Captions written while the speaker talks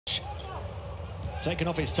Taken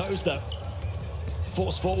off his toes though.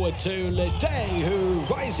 Force forward to LeDay, who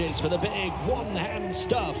rises for the big one-hand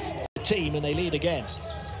stuff. Team, and they lead again.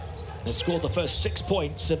 They've scored the first 6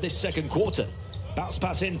 points of this second quarter. Bounce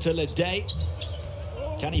pass into LeDay.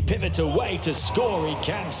 Can he pivot away to score? He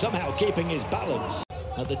can, somehow keeping his balance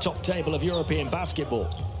at the top table of European basketball.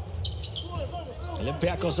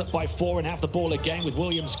 Olympiacos up by 4 and have the ball again with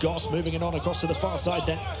Williams-Goss moving it on across to the far side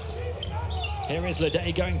then. Here is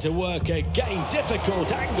LeDay going to work again.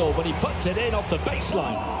 Difficult angle, but he puts it in off the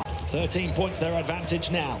baseline. 13 points their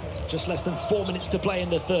advantage now. Just less than 4 minutes to play in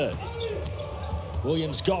the third.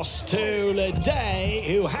 Williams-Goss to LeDay,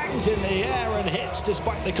 who hangs in the air and hits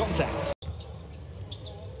despite the contact.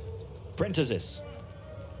 Printezis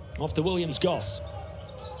off to Williams-Goss.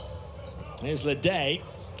 Here's LeDay.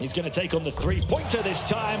 He's going to take on the three-pointer this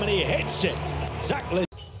time, and he hits it. Zach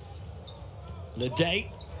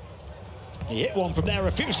LeDay. He hit one from there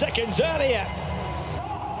a few seconds earlier.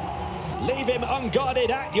 Leave him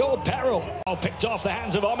unguarded at your peril. Oh, picked off the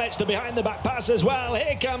hands of Omich, the behind-the-back pass as well.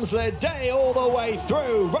 Here comes LeDay all the way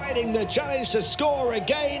through, riding the challenge to score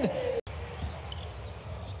again.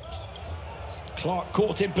 Clark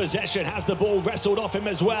caught in possession, has the ball wrestled off him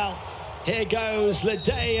as well. Here goes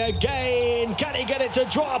LeDay again. Can he get it to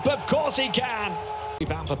drop? Of course he can.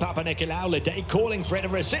 Rebound for Papanikolaou. LeDay calling for it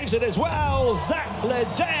and receives it as well. Zach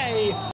LeDay.